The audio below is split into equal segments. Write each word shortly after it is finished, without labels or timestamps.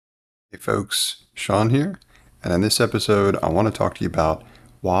Hey folks, Sean here, and in this episode I want to talk to you about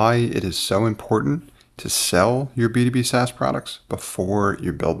why it is so important to sell your B2B SaaS products before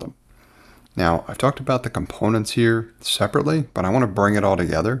you build them. Now, I've talked about the components here separately, but I want to bring it all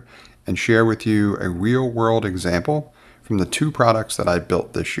together and share with you a real-world example from the two products that I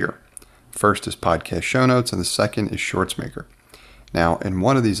built this year. First is Podcast Show Notes, and the second is Schwarz Maker. Now, in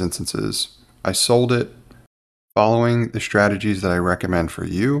one of these instances, I sold it following the strategies that I recommend for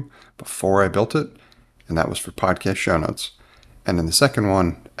you before I built it, and that was for Podcast Show Notes. And in the second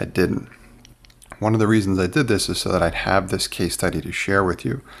one, I didn't. One of the reasons I did this is so that I'd have this case study to share with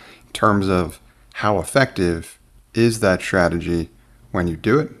you in terms of how effective is that strategy when you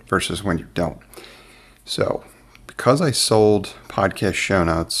do it versus when you don't. So, because I sold Podcast Show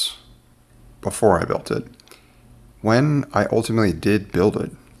Notes before I built it, when I ultimately did build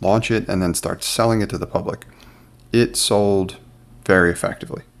it, launch it, and then start selling it to the public, it sold very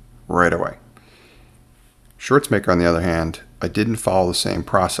effectively right away. Schwarz Maker, on the other hand, I didn't follow the same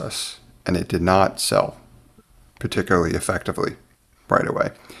process, and it did not sell particularly effectively right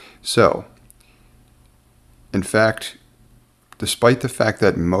away. So, in fact, despite the fact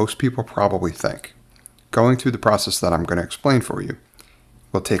that most people probably think going through the process that I'm going to explain for you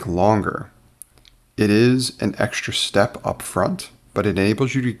will take longer, it is an extra step up front, but it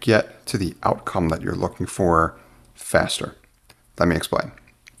enables you to get to the outcome that you're looking for faster. Let me explain.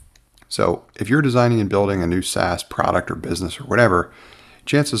 So if you're designing and building a new SaaS product or business or whatever,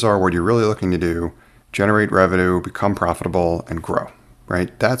 chances are what you're really looking to do, generate revenue, become profitable, and grow,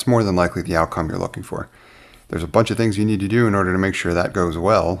 right? That's more than likely the outcome you're looking for. There's a bunch of things you need to do in order to make sure that goes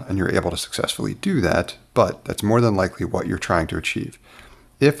well and you're able to successfully do that, but that's more than likely what you're trying to achieve.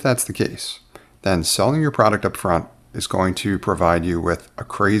 If that's the case, then selling your product up front is going to provide you with a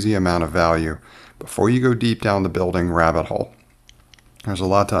crazy amount of value before you go deep down the building rabbit hole. There's a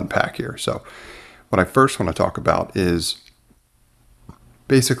lot to unpack here. So what I first want to talk about is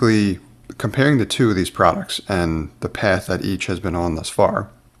basically comparing the two of these products and the path that each has been on thus far.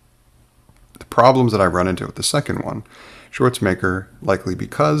 The problems that I run into with the second one, Schwarz Maker, likely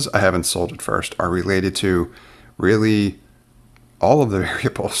because I haven't sold it first, are related to really all of the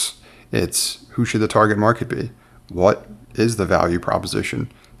variables. It's who should the target market be? What is the value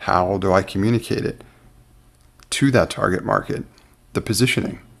proposition? How do I communicate it to that target market? The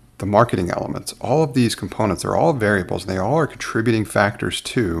positioning, the marketing elements, all of these components are all variables, and they all are contributing factors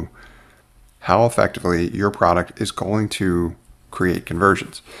to how effectively your product is going to create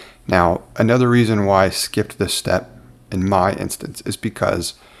conversions. Now, another reason why I skipped this step in my instance is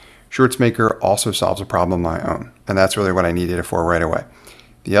because Schwarz Maker also solves a problem of my own, and that's really what I needed it for right away.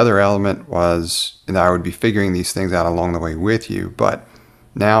 The other element was, and I would be figuring these things out along the way with you, but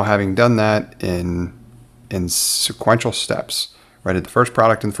now having done that in sequential steps, I did the first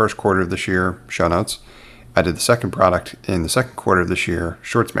product in the first quarter of this year, Show Notes. I did the second product in the second quarter of this year,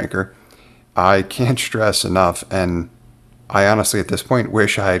 Schwarz Maker. I can't stress enough, and I honestly at this point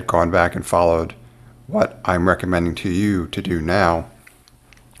wish I had gone back and followed what I'm recommending to you to do now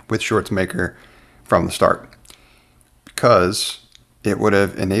with Schwarz Maker from the start, because it would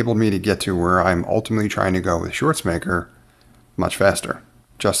have enabled me to get to where I'm ultimately trying to go with Schwarz Maker much faster,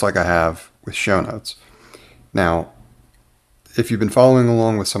 just like I have with Show Notes. Now, if you've been following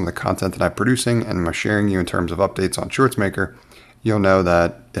along with some of the content that I'm producing and I'm sharing you in terms of updates on Schwarz Maker, you'll know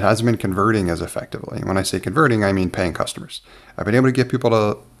that it hasn't been converting as effectively. And when I say converting, I mean paying customers. I've been able to get people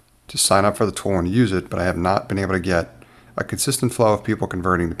to sign up for the tool and use it, but I have not been able to get a consistent flow of people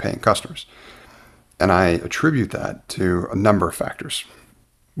converting to paying customers. And I attribute that to a number of factors.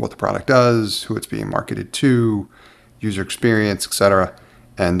 What the product does, who it's being marketed to, user experience, etc.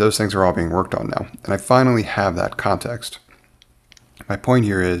 And those things are all being worked on now. And I finally have that context. My point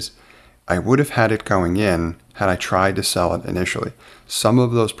here is I would have had it going in had I tried to sell it initially. Some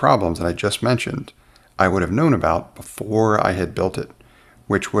of those problems that I just mentioned, I would have known about before I had built it,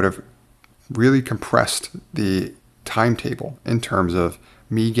 which would have really compressed the timetable in terms of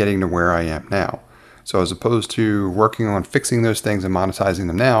me getting to where I am now. So as opposed to working on fixing those things and monetizing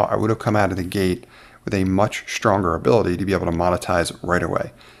them now, I would have come out of the gate with a much stronger ability to be able to monetize right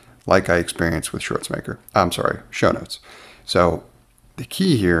away, like I experienced with Show Notes. So the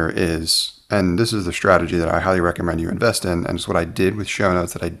key here is, and this is the strategy that I highly recommend you invest in, and it's what I did with Show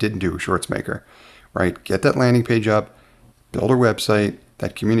Notes that I didn't do with Schwarz Maker, right? Get that landing page up, build a website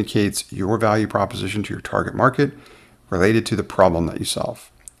that communicates your value proposition to your target market related to the problem that you solve.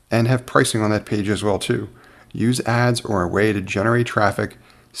 And have pricing on that page as well too. Use ads or a way to generate traffic,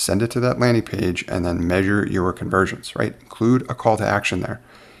 send it to that landing page, and then measure your conversions, right? Include a call to action there,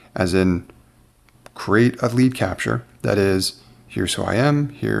 as in create a lead capture that is, here's who I am,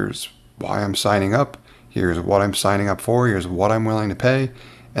 here's why I'm signing up. Here's what I'm signing up for. Here's what I'm willing to pay.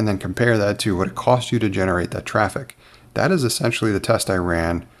 And then compare that to what it costs you to generate that traffic. That is essentially the test I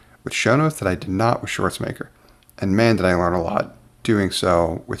ran with show notes that I did not with Schwarz Maker. And man, did I learn a lot doing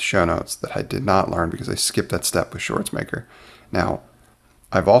so with show notes that I did not learn because I skipped that step with Schwarz Maker. Now,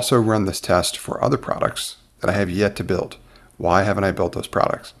 I've also run this test for other products that I have yet to build. Why haven't I built those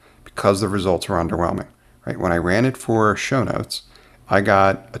products? Because the results were underwhelming, right? When I ran it for show notes, I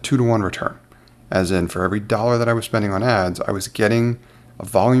got a 2-to-1 return. As in, for every dollar that I was spending on ads, I was getting a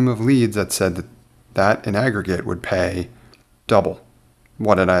volume of leads that said that in aggregate would pay double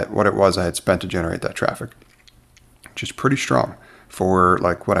what it was I had spent to generate that traffic, which is pretty strong for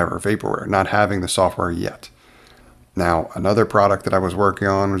like whatever, vaporware, not having the software yet. Now, another product that I was working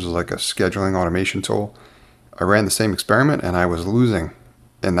on, which is like a scheduling automation tool, I ran the same experiment and I was losing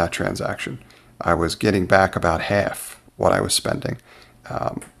in that transaction. I was getting back about half what I was spending.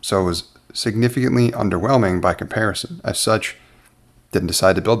 So it was significantly underwhelming by comparison. As such, didn't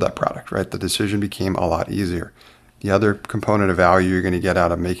decide to build that product, right? The decision became a lot easier. The other component of value you're going to get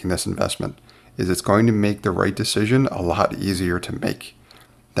out of making this investment is it's going to make the right decision a lot easier to make.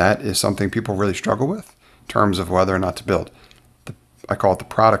 That is something people really struggle with in terms of whether or not to build. I call it the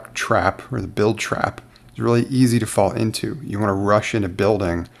product trap or the build trap. It's really easy to fall into. You want to rush into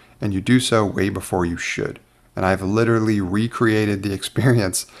building and you do so way before you should. And I've literally recreated the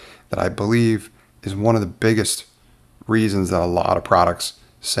experience that I believe is one of the biggest reasons that a lot of products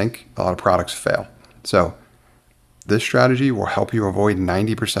sink, a lot of products fail. So this strategy will help you avoid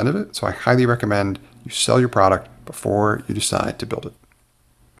 90% of it. So I highly recommend you sell your product before you decide to build it.